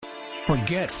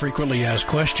Forget frequently asked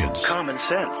questions. Common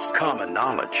sense, common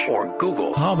knowledge, or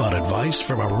Google. How about advice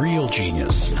from a real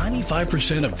genius?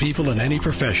 95% of people in any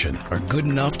profession are good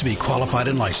enough to be qualified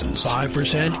and licensed.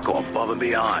 5% go above and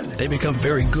beyond. They become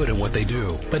very good at what they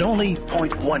do, but only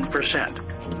 0.1%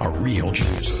 are real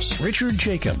geniuses. Richard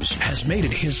Jacobs has made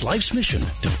it his life's mission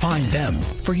to find them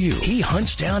for you. He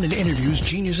hunts down and interviews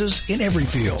geniuses in every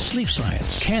field: sleep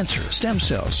science, cancer, stem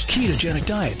cells, ketogenic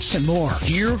diets, and more.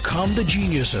 Here come the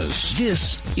geniuses.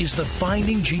 This is the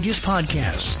Finding Genius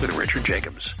Podcast with Richard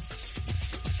Jacobs.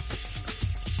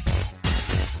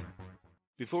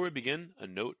 Before we begin, a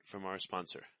note from our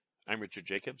sponsor. I'm Richard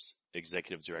Jacobs,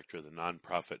 Executive Director of the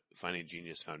nonprofit Finding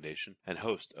Genius Foundation and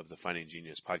host of the Finding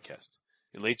Genius Podcast.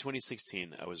 In late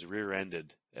 2016, I was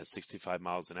rear-ended at 65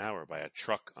 miles an hour by a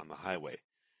truck on the highway,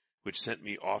 which sent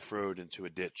me off-road into a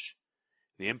ditch.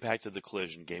 The impact of the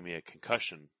collision gave me a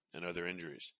concussion and other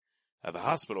injuries. At the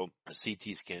hospital, a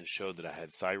CT scan showed that I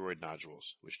had thyroid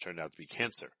nodules, which turned out to be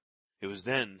cancer. It was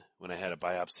then, when I had a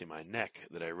biopsy of my neck,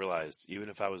 that I realized even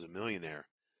if I was a millionaire,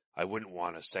 I wouldn't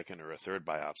want a second or a third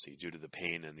biopsy due to the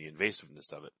pain and the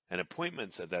invasiveness of it. And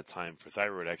appointments at that time for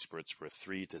thyroid experts were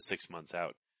 3 to 6 months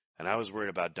out. And I was worried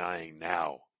about dying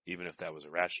now, even if that was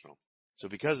irrational. So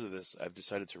because of this, I've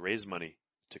decided to raise money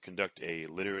to conduct a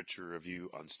literature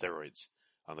review on steroids,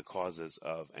 on the causes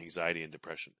of anxiety and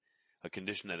depression, a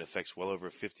condition that affects well over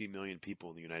 50 million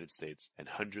people in the United States and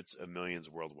hundreds of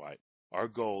millions worldwide. Our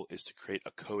goal is to create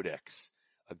a codex,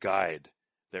 a guide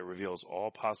that reveals all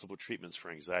possible treatments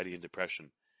for anxiety and depression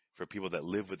for people that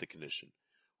live with the condition,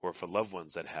 or for loved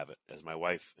ones that have it, as my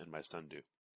wife and my son do.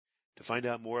 To find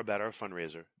out more about our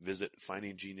fundraiser, visit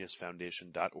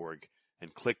findinggeniusfoundation.org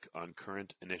and click on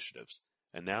current initiatives.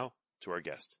 And now to our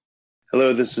guest.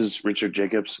 Hello, this is Richard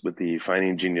Jacobs with the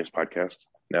Finding Genius Podcast,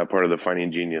 now part of the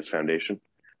Finding Genius Foundation.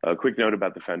 A quick note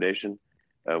about the foundation.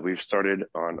 We've started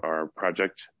on our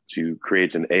project to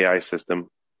create an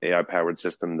AI-powered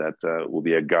system that will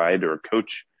be a guide or a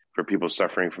coach for people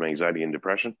suffering from anxiety and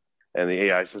depression. And the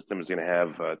AI system is going to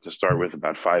have, to start with,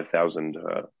 about 5,000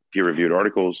 peer-reviewed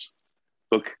articles,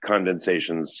 book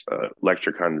condensations,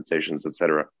 lecture condensations,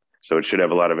 etc. So it should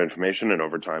have a lot of information, and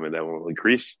over time that will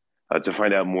increase. To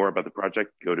find out more about the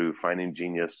project, go to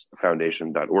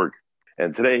findinggeniusfoundation.org.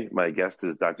 And today, my guest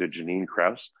is Dr. Janine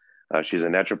Kraus. She's a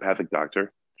naturopathic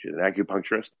doctor. She's an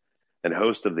acupuncturist and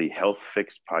host of the Health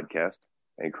Fix podcast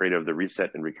and creator of the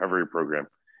Reset and Recovery program.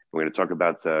 We're going to talk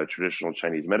about traditional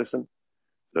Chinese medicine.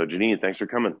 So Janine, thanks for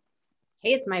coming.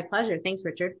 Hey, it's my pleasure. Thanks,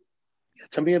 Richard.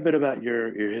 Tell me a bit about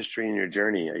your history and your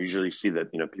journey. I usually see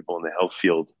that, people in the health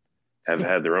field have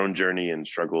had their own journey and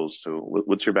struggles. So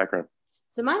what's your background?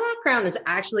 So my background is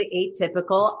actually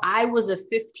atypical. I was a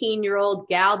 15-year-old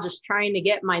gal just trying to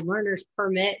get my learner's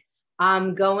permit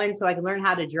going so I could learn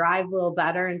how to drive a little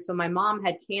better. And so my mom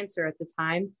had cancer at the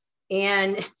time.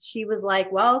 And she was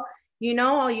like, well, you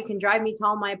can drive me to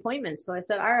all my appointments. So I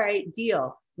said, all right,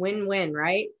 deal, win-win,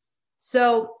 right?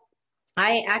 So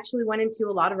I actually went into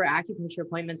a lot of her acupuncture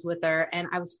appointments with her, and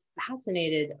I was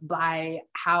fascinated by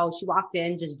how she walked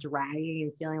in just dragging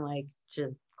and feeling like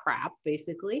just crap,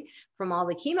 basically, from all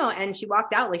the chemo. And she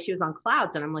walked out like she was on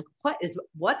clouds. And I'm like, what is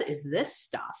this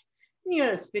stuff? And,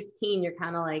 as 15, you're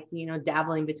kind of like,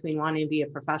 dabbling between wanting to be a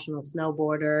professional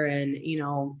snowboarder and,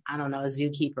 I don't know, a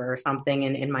zookeeper or something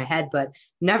in my head. But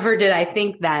never did I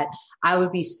think that I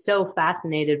would be so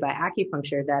fascinated by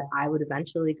acupuncture that I would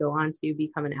eventually go on to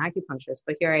become an acupuncturist.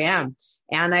 But here I am.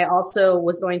 And I also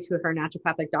was going to her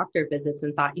naturopathic doctor visits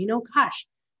and thought, gosh,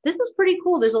 this is pretty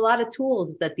cool. There's a lot of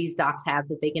tools that these docs have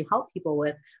that they can help people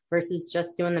with versus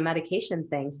just doing the medication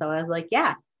thing. So I was like,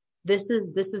 yeah, this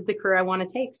is the career I want to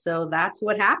take. So that's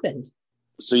what happened.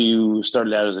 So you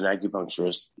started out as an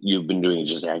acupuncturist. You've been doing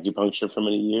just acupuncture for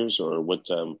many years, or what,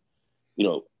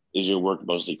 is your work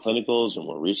mostly clinicals or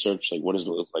more research? Like, what does it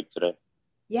look like today?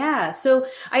 Yeah. So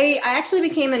I actually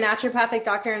became a naturopathic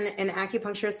doctor and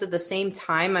acupuncturist at the same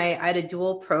time. I had a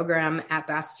dual program at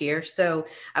Bastyr. So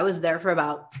I was there for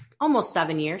about almost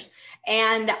 7 years.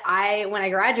 And when I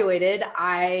graduated,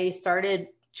 I started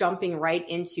jumping right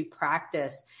into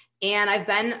practice. And I've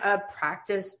been a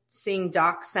practicing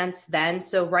doc since then.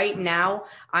 So right now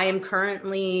I am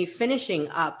currently finishing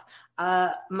up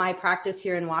my practice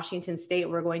here in Washington State.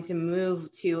 We're going to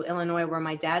move to Illinois where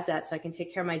my dad's at so I can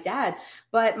take care of my dad.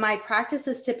 But my practice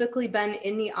has typically been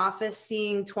in the office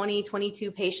seeing 20,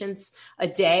 22 patients a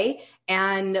day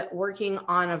and working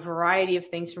on a variety of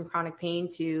things from chronic pain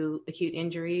to acute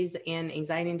injuries and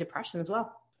anxiety and depression as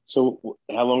well. So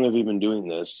how long have you been doing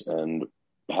this, and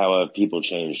how have people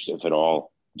changed, if at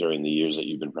all, during the years that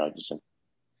you've been practicing?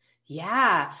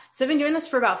 Yeah. So I've been doing this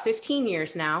for about 15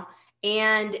 years now.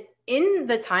 And In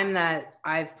the time that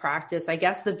I've practiced, I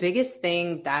guess the biggest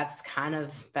thing that's kind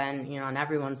of been, on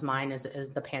everyone's mind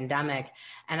is the pandemic.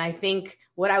 And I think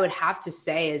what I would have to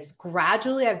say is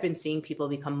gradually I've been seeing people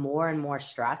become more and more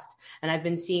stressed. And I've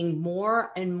been seeing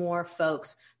more and more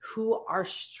folks who are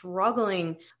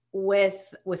struggling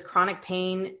with chronic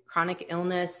pain, chronic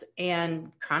illness,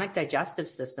 and chronic digestive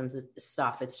systems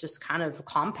stuff. It's just kind of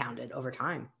compounded over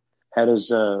time. How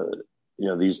does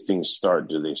these things start?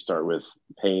 Do they start with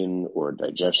pain or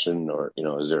digestion, or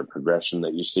is there a progression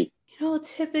that you see?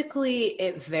 Typically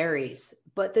it varies,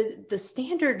 but the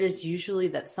standard is usually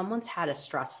that someone's had a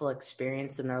stressful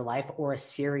experience in their life or a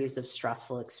series of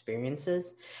stressful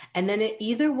experiences, and then it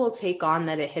either will take on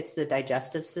that it hits the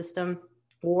digestive system,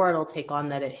 or it'll take on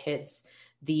that it hits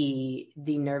the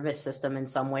nervous system in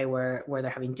some way where they're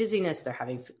having dizziness, they're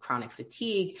having chronic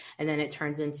fatigue, and then it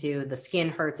turns into the skin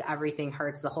hurts, everything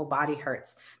hurts, the whole body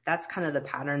hurts. That's kind of the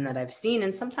pattern that I've seen.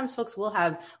 And sometimes folks will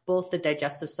have both the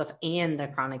digestive stuff and the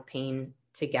chronic pain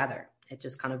together. It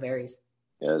just kind of varies.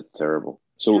 Yeah, it's terrible.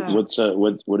 So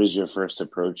what is your first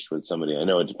approach with somebody? I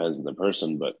know it depends on the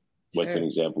person, but what's an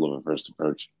example of a first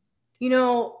approach?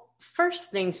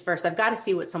 First things first, I've got to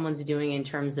see what someone's doing in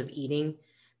terms of eating,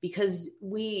 because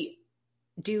we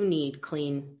do need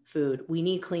clean food. We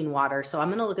need clean water. So I'm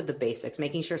going to look at the basics,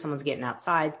 making sure someone's getting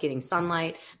outside, getting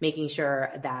sunlight, making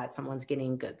sure that someone's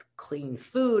getting good, clean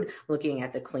food, looking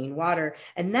at the clean water.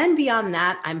 And then beyond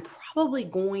that, I'm probably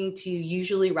going to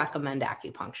usually recommend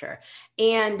acupuncture.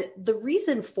 And the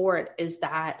reason for it is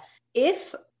that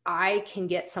if I can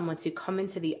get someone to come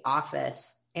into the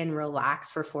office and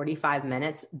relax for 45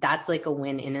 minutes, that's like a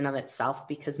win in and of itself,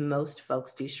 because most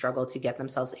folks do struggle to get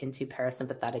themselves into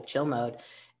parasympathetic chill mode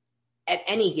at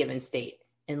any given state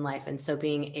in life. And so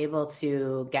being able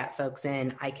to get folks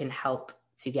in, I can help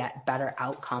to get better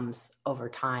outcomes over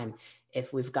time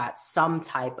if we've got some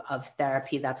type of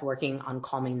therapy that's working on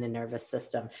calming the nervous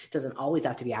system. It doesn't always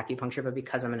have to be acupuncture, but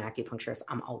because I'm an acupuncturist,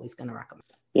 I'm always going to recommend.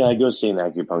 Yeah, I go see an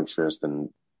acupuncturist and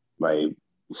my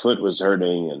foot was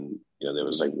hurting, and there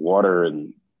was like water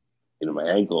and my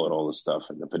ankle and all this stuff,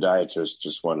 and the podiatrist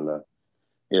just wanted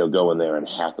to go in there and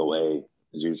hack away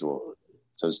as usual.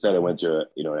 So instead I went to an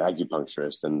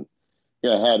acupuncturist, and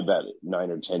I had about 9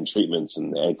 or 10 treatments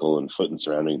in the ankle and foot and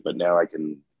surrounding, but now I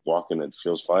can walk and it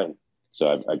feels fine.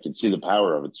 So I could see the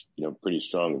power of it. It's pretty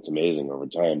strong. It's amazing over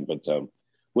time. But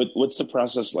what's the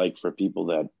process like for people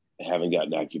that haven't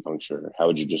gotten acupuncture? How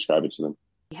would you describe it to them?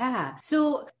 Yeah.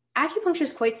 So acupuncture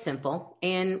is quite simple.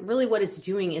 And really what it's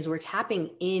doing is we're tapping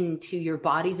into your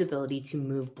body's ability to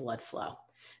move blood flow.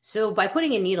 So by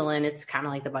putting a needle in, it's kind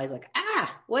of like the body's like,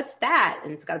 what's that?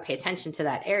 And it's got to pay attention to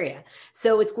that area.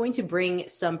 So it's going to bring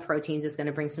some proteins. It's going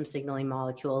to bring some signaling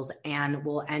molecules, and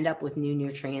we'll end up with new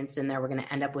nutrients in there. We're going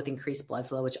to end up with increased blood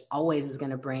flow, which always is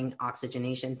going to bring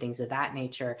oxygenation, things of that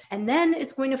nature. And then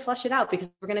it's going to flush it out,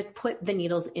 because we're going to put the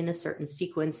needles in a certain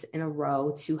sequence in a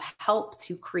row to help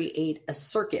to create a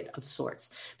circuit of sorts,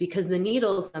 because the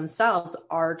needles themselves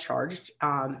are charged.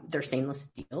 They're stainless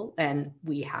steel, and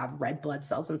we have red blood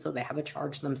cells, and so they have a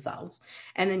charge themselves.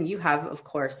 And then you have, of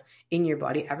course, in your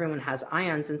body, everyone has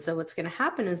ions. And so what's going to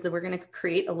happen is that we're going to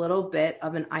create a little bit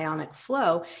of an ionic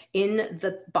flow in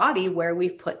the body where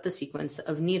we've put the sequence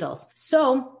of needles.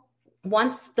 So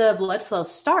once the blood flow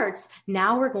starts,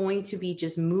 now we're going to be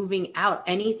just moving out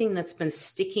anything that's been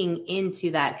sticking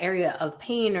into that area of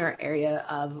pain or area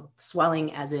of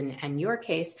swelling, as in your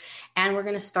case. And we're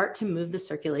going to start to move the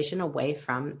circulation away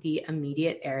from the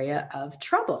immediate area of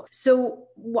trouble. So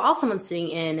while someone's sitting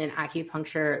in an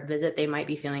acupuncture visit, they might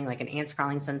be feeling like an ants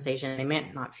crawling sensation. They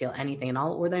might not feel anything at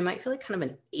all, or they might feel like kind of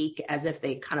an ache, as if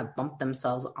they kind of bumped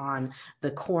themselves on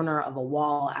the corner of a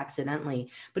wall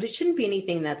accidentally. But it shouldn't be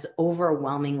anything that's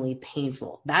overwhelmingly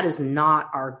painful. That is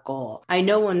not our goal. I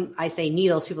know when I say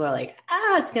needles, people are like,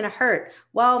 it's going to hurt.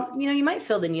 Well, you might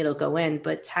feel the needle go in,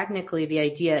 but technically the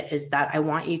idea is that I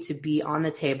want you to be on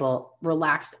the table,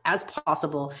 relaxed as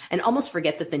possible, and almost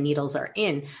forget that the needles are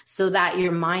in, so that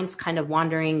your mind's kind of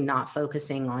wandering, not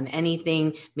focusing on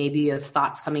anything. Maybe you have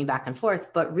thoughts coming back and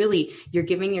forth, but really you're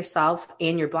giving yourself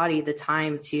and your body the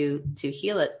time to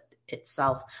heal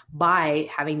itself by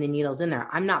having the needles in there.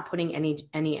 I'm not putting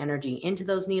any energy into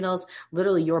those needles.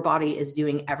 Literally, your body is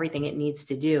doing everything it needs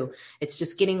to do. It's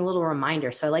just getting a little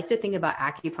reminder. So I like to think about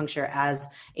acupuncture as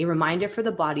a reminder for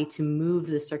the body to move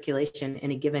the circulation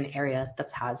in a given area that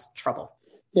has trouble.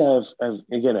 Yeah, I've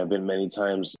been many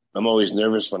times. I'm always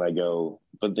nervous when I go,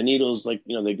 but the needles,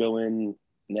 they go in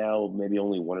now, maybe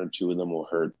only 1 or 2 of them will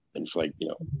hurt, and for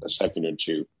a second or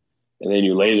two. And then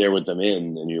you lay there with them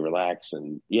in and you relax,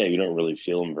 and you don't really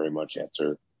feel them very much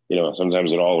after,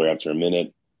 sometimes at all, or after a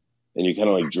minute. and you kind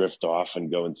of like drift off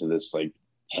and go into this like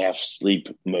half sleep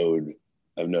mode,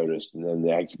 I've noticed. And then the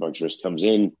acupuncturist comes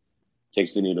in,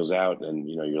 takes the needles out, and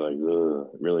you're like, ugh,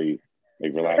 really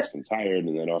like relaxed and tired,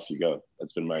 and then off you go.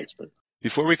 That's been my experience.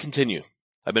 Before we continue,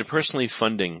 I've been personally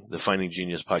funding the Finding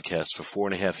Genius podcast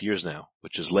for 4.5 years now,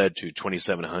 which has led to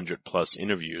 2,700 plus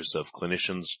interviews of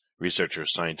clinicians,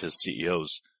 researchers, scientists,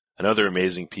 CEOs, and other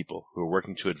amazing people who are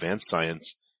working to advance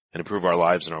science and improve our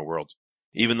lives and our world.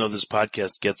 Even though this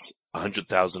podcast gets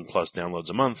 100,000 plus downloads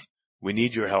a month, we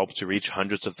need your help to reach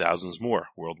hundreds of thousands more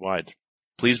worldwide.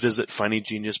 Please visit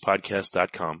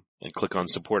findinggeniuspodcast.com and click on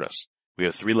Support Us. We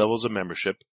have 3 levels of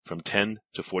membership from $10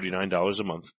 to $49 a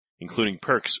month, including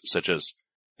perks such as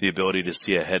the ability to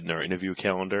see ahead in our interview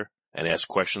calendar and ask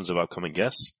questions of upcoming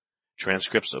guests,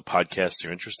 transcripts of podcasts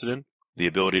you're interested in, the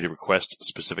ability to request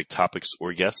specific topics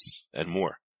or guests, and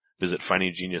more. Visit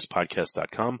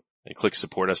findinggeniuspodcast.com and click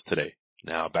Support Us today.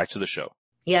 Now back to the show.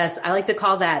 Yes, I like to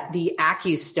call that the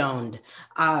AccuStoned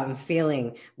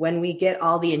feeling. When we get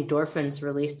all the endorphins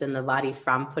released in the body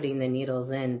from putting the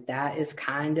needles in, that is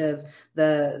kind of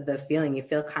the feeling. You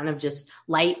feel kind of just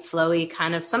light, flowy,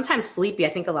 kind of sometimes sleepy. I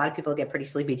think a lot of people get pretty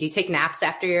sleepy. Do you take naps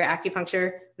after your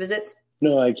acupuncture visits?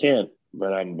 No, I can't,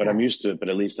 but I'm used to it. But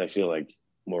at least I feel like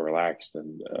more relaxed.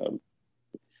 And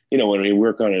when we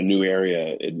work on a new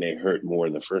area, it may hurt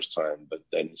more the first time, but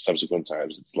then subsequent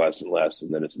times it's less and less,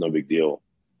 and then it's no big deal.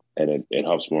 And it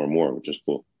helps more and more, which is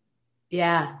cool.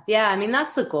 Yeah. I mean,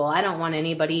 that's the goal. I don't want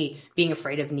anybody being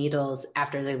afraid of needles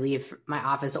after they leave my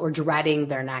office or dreading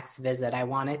their next visit. I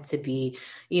want it to be,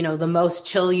 the most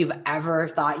chill you've ever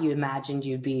thought you imagined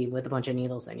you'd be with a bunch of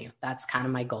needles in you. That's kind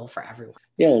of my goal for everyone.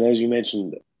 Yeah. And as you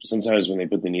mentioned, sometimes when they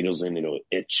put the needles in, it'll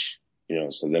itch,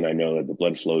 so then I know that the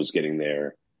blood flow is getting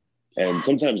there. And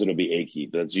sometimes it'll be achy,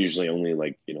 but that's usually only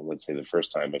like, let's say the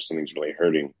first time if something's really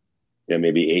hurting.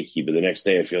 Maybe achy, but the next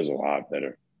day it feels a lot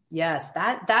better. Yes,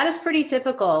 that is pretty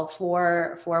typical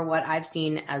for what I've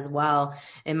seen as well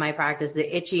in my practice.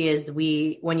 The itchy is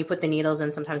when you put the needles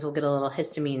in, sometimes we'll get a little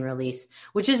histamine release,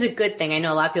 which is a good thing. I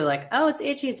know a lot of people are like, oh, it's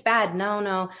itchy, it's bad. No,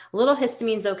 a little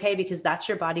histamine's okay because that's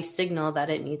your body's signal that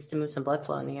it needs to move some blood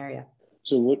flow in the area.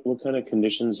 So what kind of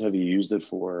conditions have you used it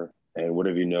for? And what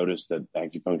have you noticed that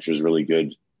acupuncture is really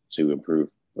good to improve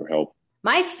or help?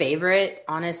 My favorite,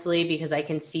 honestly, because I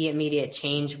can see immediate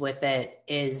change with it,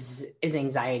 is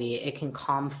anxiety. It can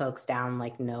calm folks down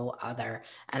like no other.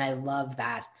 And I love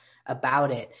that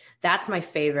about it. That's my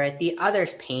favorite. The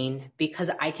other's pain,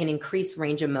 because I can increase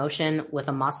range of motion with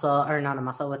a muscle, or not a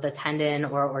muscle, with a tendon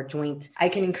or joint. I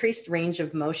can increase range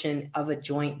of motion of a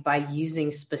joint by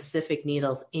using specific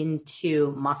needles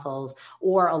into muscles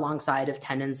or alongside of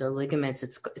tendons or ligaments.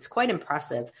 It's quite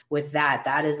impressive with that.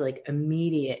 That is like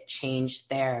immediate change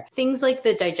there. Things like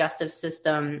the digestive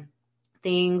system,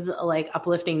 things like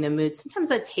uplifting the mood, sometimes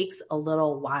that takes a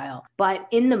little while. But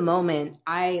in the moment,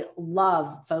 I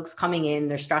love folks coming in,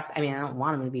 they're stressed. I mean, I don't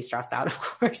want them to be stressed out, of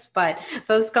course, but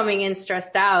folks coming in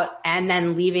stressed out and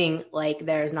then leaving like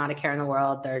there's not a care in the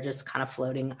world. They're just kind of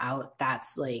floating out.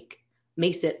 That's like,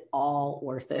 makes it all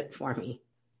worth it for me.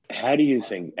 How do you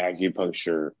think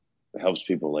acupuncture helps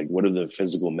people? Like, what are the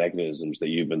physical mechanisms that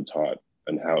you've been taught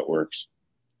and how it works?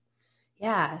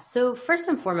 Yeah. So first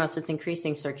and foremost, it's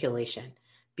increasing circulation,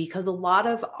 because a lot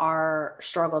of our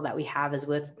struggle that we have is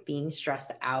with being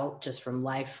stressed out just from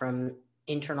life, from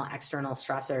internal, external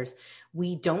stressors.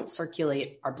 We don't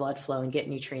circulate our blood flow and get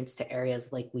nutrients to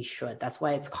areas like we should. That's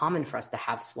why it's common for us to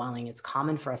have swelling. It's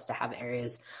common for us to have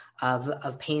areas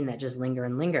of pain that just linger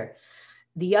and linger.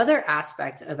 The other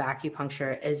aspect of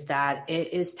acupuncture is that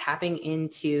it is tapping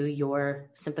into your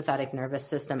sympathetic nervous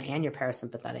system and your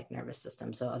parasympathetic nervous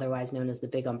system, so otherwise known as the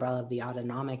big umbrella of the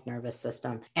autonomic nervous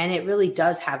system. And it really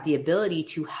does have the ability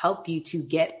to help you to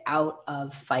get out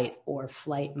of fight or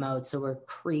flight mode. So we're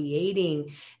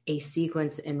creating a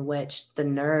sequence in which the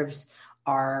nerves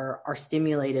are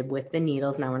stimulated with the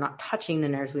needles. Now, we're not touching the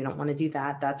nerves. We don't want to do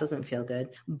that. That doesn't feel good.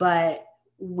 But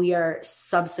we are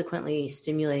subsequently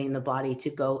stimulating the body to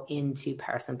go into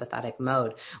parasympathetic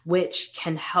mode, which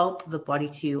can help the body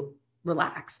to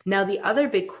relax. Now, the other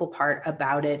big cool part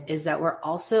about it is that we're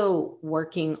also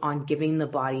working on giving the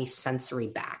body sensory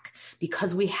back,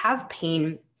 because we have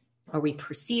pain, or we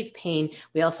perceive pain.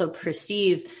 We also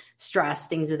perceive stress,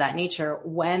 things of that nature,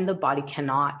 when the body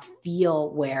cannot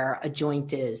feel where a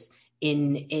joint is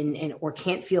in or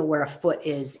can't feel where a foot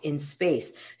is in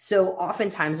space. So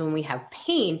oftentimes when we have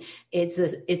pain,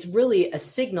 it's really a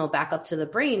signal back up to the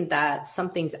brain that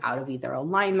something's out of either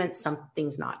alignment,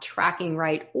 something's not tracking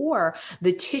right, or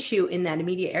the tissue in that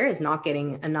immediate area is not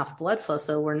getting enough blood flow.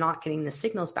 So we're not getting the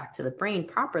signals back to the brain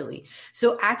properly.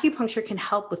 So acupuncture can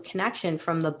help with connection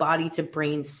from the body to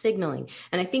brain signaling.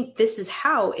 And I think this is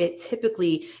how it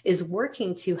typically is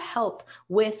working to help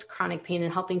with chronic pain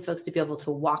and helping folks to be able to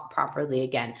walk properly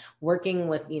again, working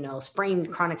with,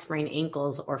 chronic sprained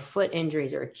ankles or foot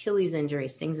injuries or Achilles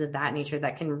injuries, things of that nature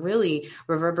that can really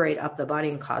reverberate up the body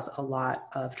and cause a lot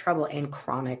of trouble and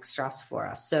chronic stress for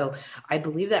us. So I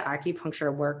believe that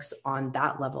acupuncture works on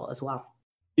that level as well.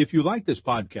 If you like this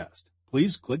podcast,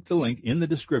 please click the link in the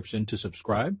description to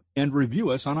subscribe and review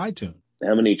us on iTunes.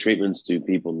 How many treatments do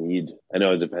people need? I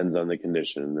know it depends on the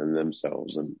condition and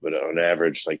themselves, but on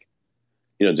average,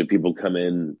 do people come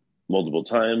in multiple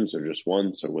times or just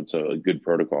once, or what's a good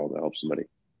protocol to help somebody?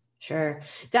 Sure.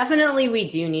 Definitely we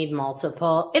do need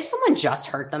multiple. If someone just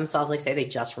hurt themselves, like say they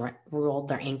just rolled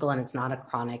their ankle and it's not a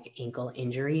chronic ankle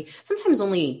injury, sometimes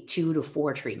only 2 to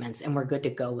 4 treatments and we're good to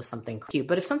go with something cute.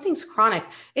 But if something's chronic,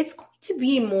 it's going to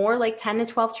be more like 10 to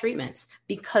 12 treatments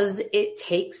because it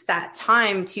takes that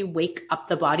time to wake up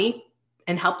the body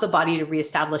and help the body to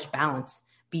reestablish balance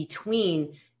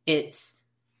between its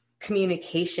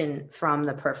communication from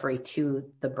the periphery to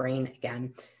the brain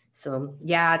again. So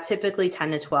yeah, typically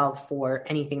 10 to 12 for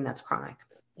anything that's chronic.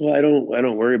 Well, I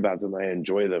don't worry about them. I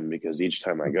enjoy them because each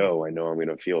time I go, I know I'm going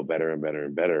to feel better and better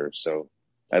and better. So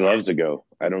I love to go.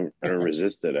 I don't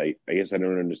resist it. I guess I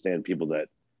don't understand people that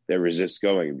resist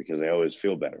going because I always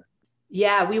feel better.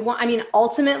 Yeah,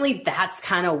 ultimately that's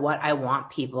kind of what I want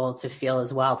people to feel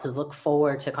as well, to look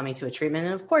forward to coming to a treatment.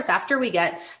 And of course, after we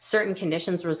get certain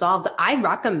conditions resolved, I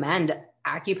recommend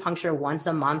acupuncture once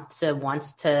a month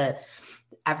to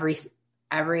every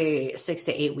 6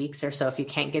 to 8 weeks or so. If you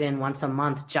can't get in once a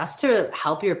month, just to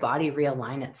help your body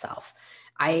realign itself.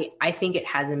 I think it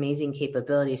has amazing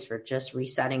capabilities for just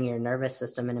resetting your nervous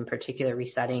system, and in particular,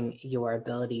 resetting your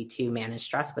ability to manage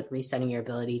stress, but resetting your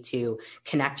ability to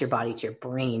connect your body to your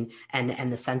brain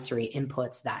and the sensory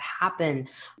inputs that happen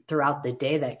throughout the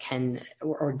day that can,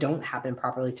 or don't happen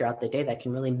properly throughout the day, that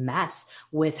can really mess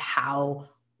with how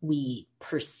we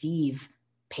perceive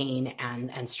pain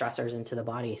and stressors into the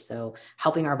body. So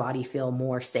helping our body feel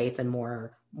more safe and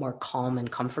more calm and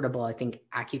comfortable. I think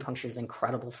acupuncture is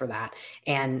incredible for that.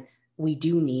 And we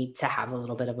do need to have a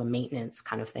little bit of a maintenance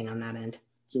kind of thing on that end.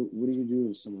 So what do you do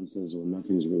if someone says, well,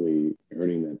 nothing's really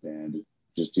hurting that bad,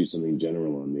 just do something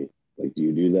general on me? Do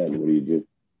you do that? And what do you do?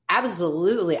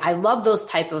 Absolutely. I love those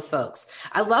type of folks.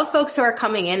 I love folks who are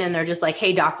coming in and they're just like,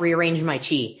 hey, doc, rearrange my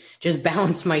chi, just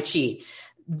balance my chi.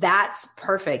 That's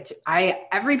perfect.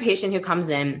 Every patient who comes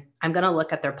in, I'm going to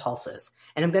look at their pulses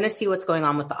and I'm going to see what's going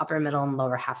on with the upper, middle, and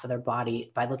lower half of their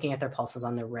body by looking at their pulses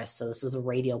on their wrist. So this is a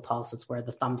radial pulse. It's where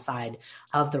the thumb side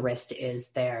of the wrist is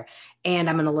there. And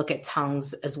I'm going to look at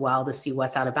tongues as well to see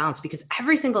what's out of balance, because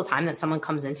every single time that someone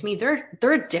comes into me, they're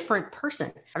a different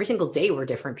person. Every single day, we're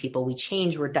different people. We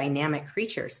change. We're dynamic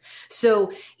creatures.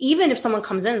 So even if someone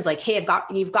comes in and is like, hey,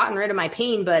 you've gotten rid of my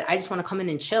pain, but I just want to come in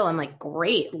and chill. I'm like,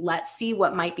 great. Let's see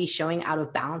what might be showing out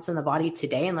of balance in the body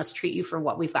today. And let's treat you for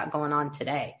what we've got going on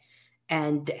today.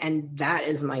 And that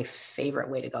is my favorite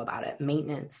way to go about it.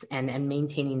 Maintenance and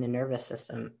maintaining the nervous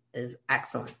system is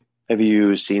excellent. Have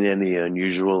you seen any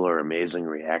unusual or amazing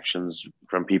reactions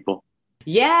from people?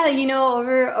 Yeah,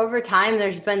 over time,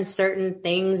 there's been certain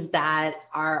things that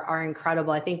are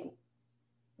incredible. I think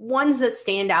ones that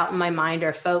stand out in my mind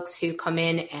are folks who come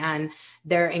in and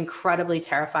they're incredibly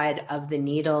terrified of the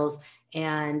needles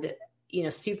and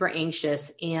super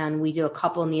anxious. And we do a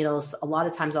couple needles. A lot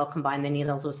of times I'll combine the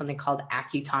needles with something called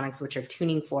acutonics, which are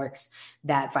tuning forks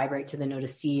that vibrate to the note of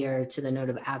C or to the note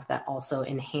of F that also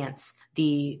enhance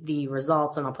the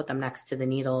results. And I'll put them next to the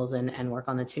needles and work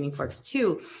on the tuning forks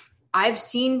too. I've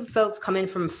seen folks come in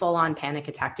from full on panic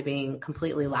attack to being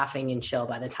completely laughing and chill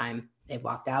by the time they've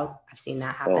walked out. I've seen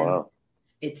that happen. Oh, wow.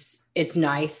 It's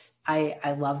nice.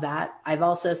 I love that. I've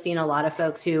also seen a lot of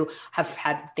folks who have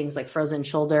had things like frozen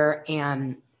shoulder,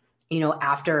 and,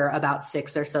 after about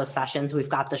 6 or so sessions, we've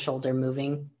got the shoulder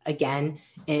moving again.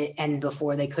 And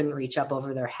before they couldn't reach up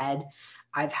over their head.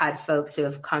 I've had folks who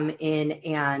have come in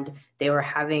and they were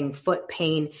having foot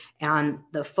pain and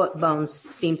the foot bones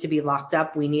seemed to be locked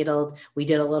up. We did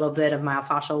a little bit of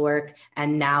myofascial work,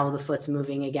 and now the foot's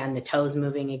moving again, the toes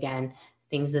moving again,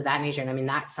 things of that nature. And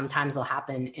that sometimes will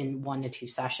happen in 1 to 2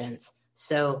 sessions.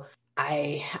 So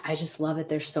I just love it.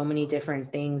 There's so many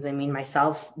different things. I mean,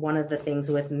 one of the things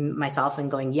with myself and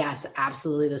going, yes,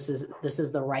 absolutely, this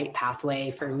is the right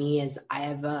pathway for me is I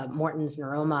have a Morton's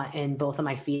neuroma in both of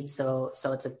my feet. So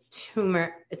it's a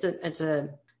tumor.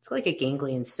 It's like a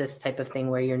ganglion cyst type of thing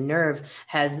where your nerve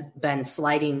has been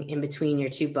sliding in between your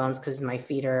two bones because my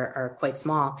feet are quite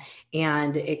small,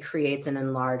 and it creates an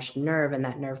enlarged nerve, and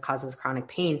that nerve causes chronic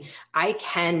pain. I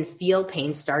can feel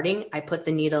pain starting. I put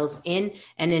the needles in,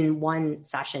 and in one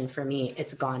session for me,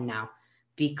 it's gone now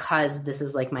because this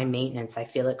is like my maintenance. I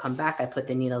feel it come back. I put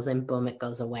the needles in, boom, it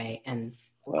goes away, and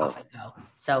off I go.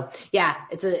 So yeah,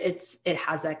 it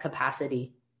has that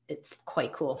capacity. It's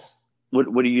quite cool.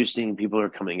 What are you seeing people are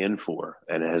coming in for?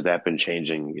 And has that been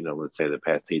changing, let's say the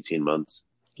past 18 months?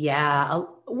 Yeah.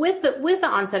 With the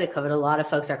onset of COVID, a lot of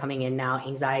folks are coming in now,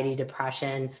 anxiety,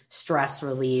 depression, stress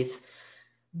relief.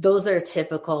 Those are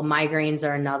typical. Migraines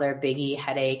are another biggie,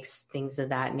 headaches, things of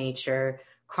that nature,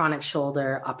 chronic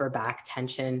shoulder, upper back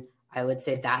tension. I would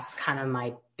say that's kind of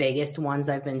my biggest ones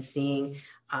I've been seeing.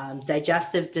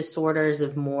 Digestive disorders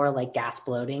of more like gas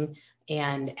bloating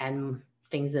and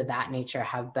things of that nature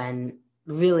have been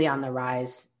really on the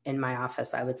rise in my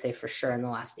office, I would say for sure in the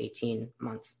last 18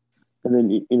 months. And then,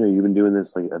 you've been doing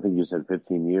this, like, I think you said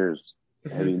 15 years.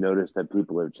 Mm-hmm. Have you noticed that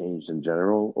people have changed in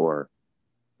general, or,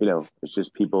 it's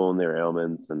just people and their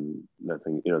ailments and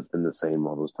nothing, it's been the same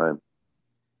all this time?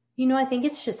 I think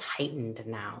it's just heightened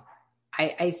now.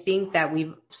 I think that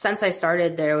since I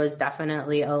started, there was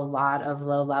definitely a lot of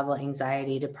low level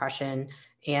anxiety, depression,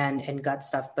 and gut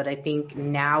stuff. But I think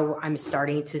now I'm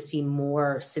starting to see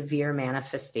more severe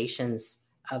manifestations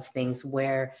of things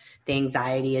where the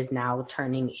anxiety is now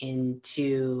turning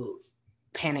into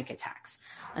panic attacks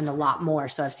and a lot more.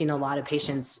 So I've seen a lot of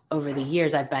patients over the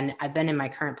years. I've been in my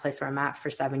current place where I'm at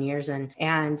for 7 years and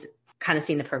kind of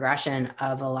seen the progression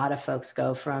of a lot of folks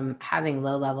go from having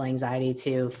low level anxiety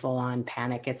to full on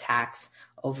panic attacks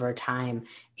over time.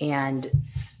 And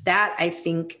that, I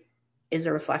think, is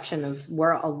a reflection of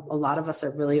where a lot of us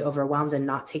are really overwhelmed and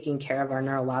not taking care of our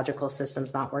neurological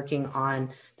systems, not working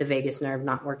on the vagus nerve,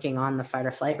 not working on the fight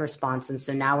or flight response. And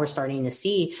so now we're starting to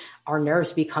see our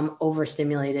nerves become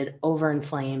overstimulated,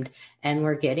 overinflamed, and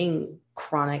we're getting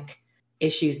chronic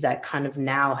issues that kind of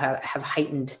now have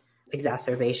heightened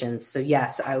exacerbations. So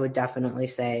yes, I would definitely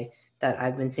say that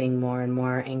I've been seeing more and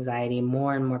more anxiety,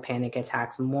 more and more panic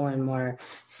attacks, more and more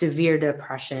severe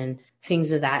depression,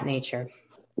 things of that nature.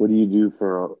 What do you do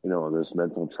for, this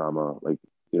mental trauma? Like,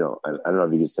 I don't know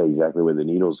if you can say exactly where the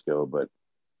needles go, but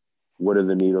what are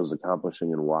the needles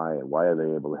accomplishing and why? And why are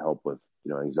they able to help with,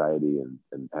 anxiety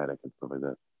and panic and stuff like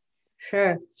that?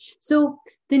 Sure. So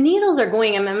the needles are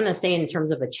going, I'm going to say in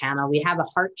terms of a channel, we have a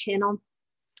heart channel,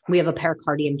 we have a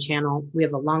pericardium channel, we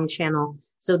have a lung channel.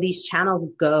 So these channels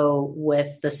go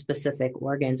with the specific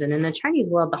organs. And in the Chinese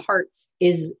world, the heart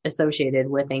is associated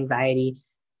with anxiety.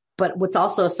 But what's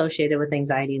also associated with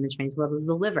anxiety in the Chinese world is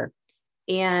the liver.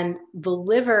 And the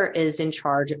liver is in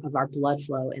charge of our blood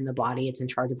flow in the body. It's in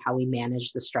charge of how we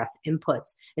manage the stress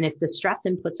inputs. And if the stress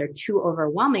inputs are too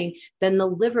overwhelming, then the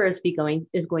liver is going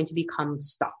to become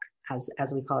stuck,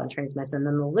 as we call it in Chinese medicine.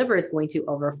 Then the liver is going to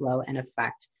overflow and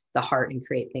affect the heart and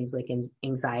create things like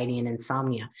anxiety and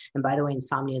insomnia. And by the way,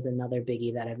 insomnia is another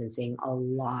biggie that I've been seeing a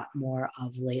lot more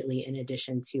of lately, in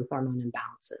addition to hormone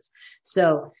imbalances.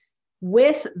 So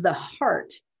with the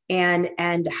heart and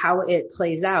how it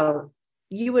plays out,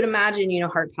 you would imagine,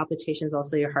 heart palpitations,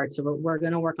 also your heart. So we're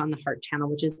going to work on the heart channel,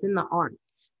 which is in the arm.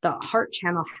 The heart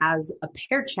channel has a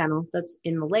paired channel that's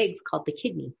in the legs called the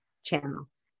kidney channel.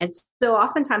 And so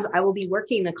oftentimes I will be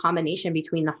working the combination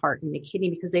between the heart and the kidney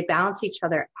because they balance each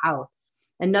other out.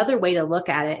 Another way to look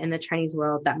at it in the Chinese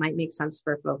world that might make sense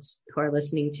for folks who are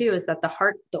listening too, is that the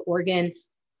heart, the organ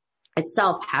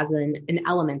itself, has an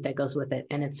element that goes with it,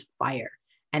 and it's fire.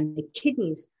 And the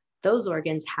kidneys, those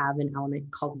organs, have an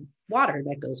element called water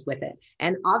that goes with it.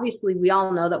 And obviously we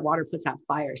all know that water puts out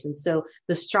fires. And so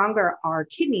the stronger our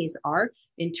kidneys are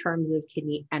in terms of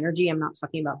kidney energy, I'm not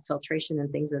talking about filtration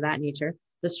and things of that nature,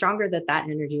 the stronger that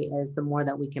energy is, the more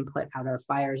that we can put out our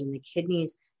fires. And the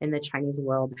kidneys in the Chinese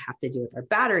world have to do with our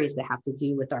batteries. They have to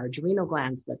do with our adrenal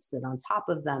glands that sit on top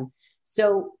of them.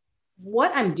 So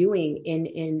what I'm doing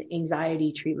in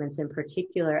anxiety treatments in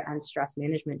particular and stress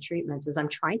management treatments is I'm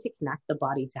trying to connect the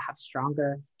body to have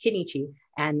stronger kidney qi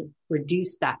and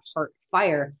reduce that heart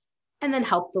fire, and then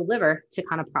help the liver to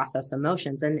kind of process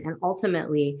emotions. And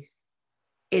ultimately,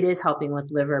 it is helping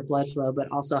with liver blood flow, but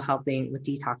also helping with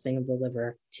detoxing of the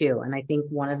liver too. And I think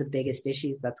one of the biggest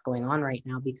issues that's going on right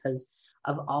now, because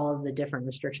of all of the different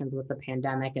restrictions with the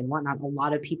pandemic and whatnot, a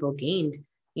lot of people gained,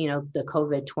 the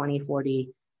COVID 2040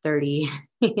 30,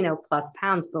 plus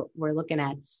pounds, but we're looking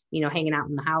at, hanging out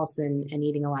in the house and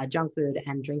eating a lot of junk food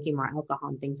and drinking more alcohol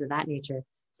and things of that nature.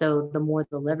 So the more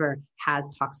the liver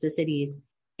has toxicities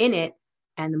in it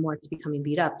and the more it's becoming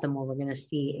beat up, the more we're going to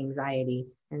see anxiety.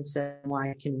 And so the more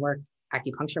I can work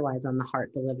acupuncture wise on the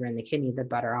heart, the liver, and the kidney, the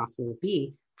better off we'll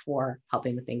be for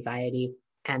helping with anxiety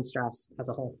and stress as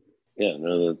a whole. Yeah,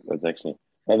 no, that's excellent.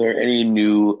 Are there any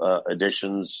new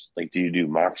additions? Like, do you do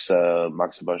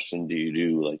moxibustion? Do you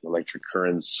do like electric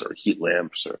currents or heat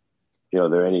lamps? Or, are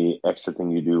there any extra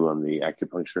thing you do on the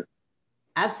acupuncture?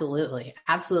 Absolutely.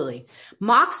 Absolutely.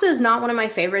 Moxa is not one of my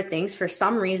favorite things. For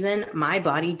some reason, my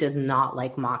body does not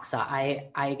like Moxa.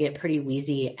 I get pretty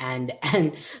wheezy and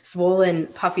swollen,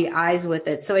 puffy eyes with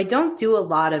it. So I don't do a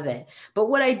lot of it. But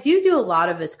what I do a lot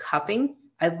of is cupping.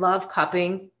 I love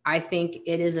cupping. I think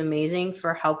it is amazing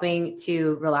for helping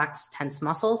to relax tense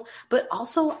muscles, but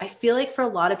also I feel like for a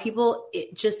lot of people,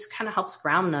 it just kind of helps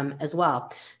ground them as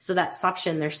well. So that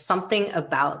suction, there's something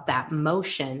about that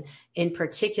motion in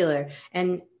particular.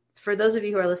 And for those of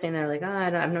you who are listening, they're like,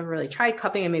 I've never really tried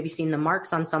cupping and maybe seen the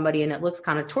marks on somebody and it looks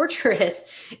kind of torturous.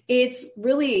 It's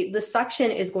really, the suction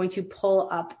is going to pull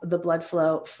up the blood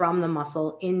flow from the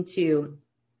muscle into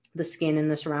the skin and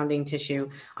the surrounding tissue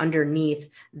underneath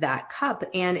that cup.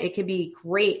 And it could be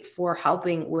great for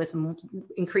helping with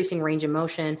increasing range of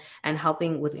motion and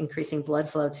helping with increasing blood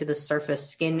flow to the surface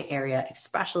skin area,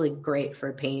 especially great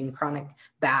for pain, chronic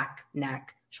back,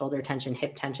 neck, shoulder tension,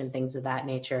 hip tension, things of that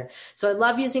nature. So I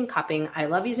love using cupping. I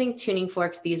love using tuning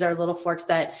forks. These are little forks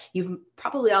that you've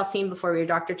probably all seen before, where your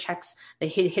doctor checks,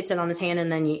 hits it on his hand, and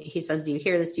then he says, do you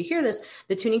hear this? Do you hear this?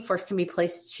 The tuning forks can be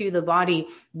placed to the body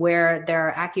where there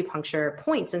are acupuncture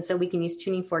points. And so we can use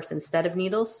tuning forks instead of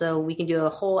needles. So we can do a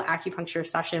whole acupuncture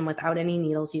session without any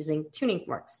needles using tuning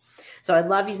forks. So I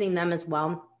love using them as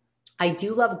well. I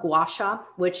do love gua sha,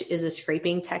 which is a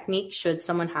scraping technique. Should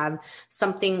someone have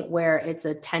something where it's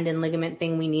a tendon ligament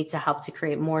thing we need to help to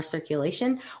create more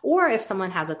circulation, or if someone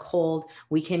has a cold,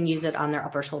 we can use it on their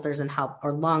upper shoulders and help,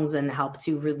 or lungs, and help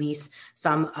to release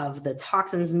some of the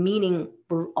toxins, meaning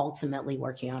we're ultimately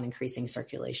working on increasing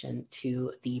circulation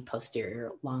to the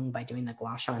posterior lung by doing the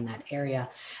gua sha in that area.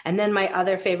 And then my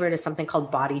other favorite is something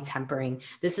called body tempering.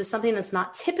 This is something that's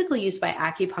not typically used by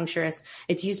acupuncturists.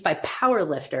 It's used by power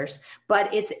lifters,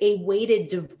 but it's a weighted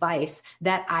device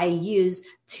that I use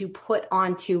to put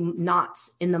onto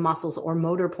knots in the muscles or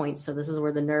motor points. So this is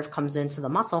where the nerve comes into the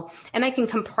muscle, and I can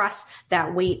compress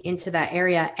that weight into that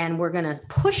area, and we're going to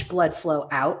push blood flow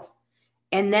out.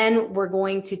 And then we're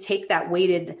going to take that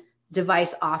weighted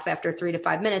device off after 3 to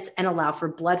 5 minutes and allow for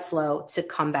blood flow to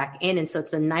come back in. And so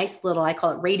it's a nice little, I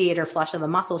call it radiator flush of the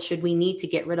muscle, should we need to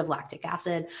get rid of lactic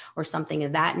acid or something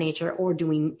of that nature, or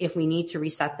if we need to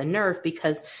reset the nerve,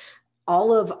 because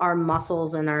all of our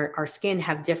muscles and our skin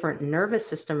have different nervous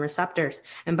system receptors.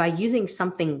 And by using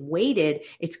something weighted,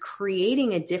 it's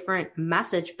creating a different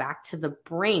message back to the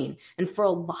brain. And for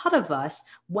a lot of us,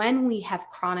 when we have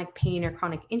chronic pain or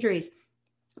chronic injuries,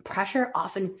 pressure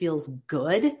often feels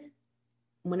good.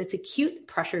 When it's acute,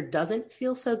 pressure doesn't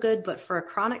feel so good, but for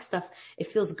chronic stuff, it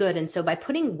feels good. And so by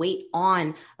putting weight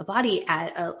on a body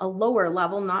at a lower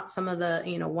level, not some of the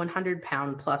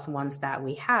 100-pound plus ones that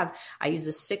we have, I use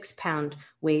a 6-pound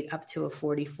weight up to a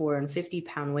 44 and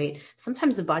 50-pound weight.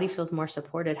 Sometimes the body feels more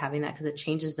supported having that because it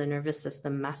changes the nervous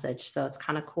system message. So it's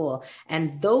kind of cool.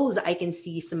 And those I can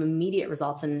see some immediate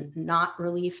results in knot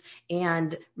relief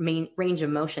and range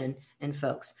of motion in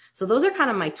folks. So those are kind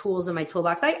of my tools in my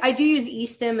toolbox. I do use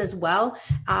e-stim as well.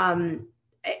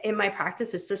 In my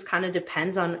practice, it just kind of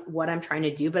depends on what I'm trying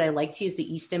to do, but I like to use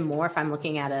the e-stim more if I'm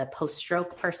looking at a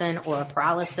post-stroke person or a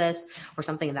paralysis or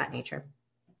something of that nature.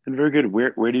 And very good.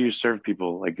 Where do you serve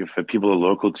people? Like if people are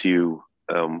local to you,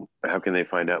 how can they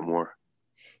find out more?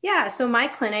 Yeah, so my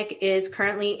clinic is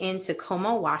currently in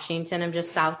Tacoma, Washington. I'm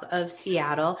just south of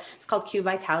Seattle. It's called Q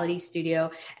Vitality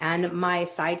Studio. And my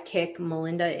sidekick,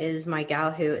 Melinda, is my gal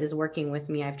who is working with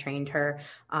me. I've trained her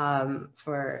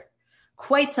for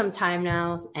quite some time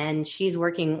now, and she's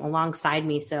working alongside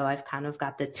me. So I've kind of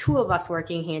got the two of us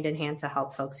working hand in hand to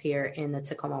help folks here in the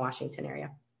Tacoma, Washington area.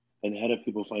 And how do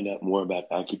people find out more about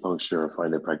acupuncture or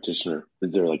find a practitioner?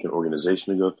 Is there like an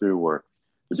organization to go through, or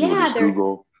do people just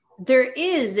Google? There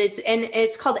is.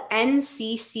 It's called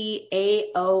nccaom.org.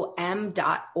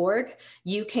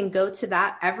 You can go to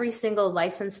that. Every single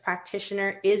licensed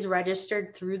practitioner is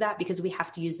registered through that because we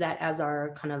have to use that as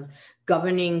our kind of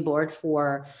governing board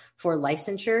for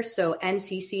licensure. So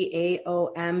nccaom.org,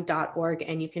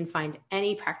 and you can find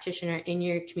any practitioner in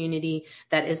your community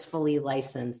that is fully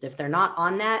licensed. If they're not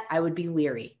on that, I would be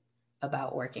leery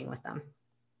about working with them.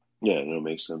 Yeah, no, it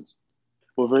makes sense.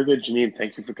 Well, very good, Janine.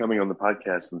 Thank you for coming on the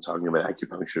podcast and talking about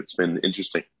acupuncture. It's been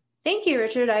interesting. Thank you,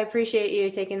 Richard. I appreciate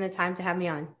you taking the time to have me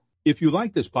on. If you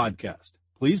like this podcast,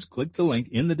 please click the link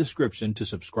in the description to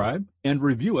subscribe and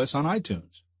review us on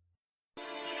iTunes.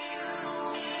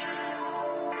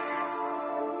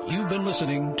 You've been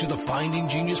listening to the Finding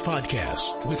Genius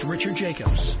podcast with Richard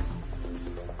Jacobs.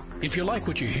 If you like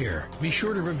what you hear, be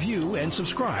sure to review and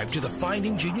subscribe to the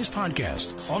Finding Genius podcast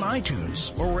on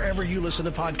iTunes or wherever you listen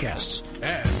to podcasts.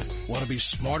 And want to be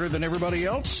smarter than everybody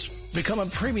else? Become a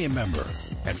premium member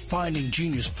at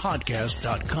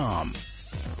findinggeniuspodcast.com.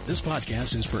 This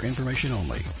podcast is for information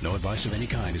only. No advice of any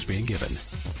kind is being given.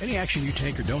 Any action you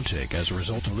take or don't take as a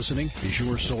result of listening is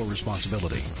your sole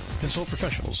responsibility. Consult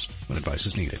professionals when advice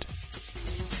is needed.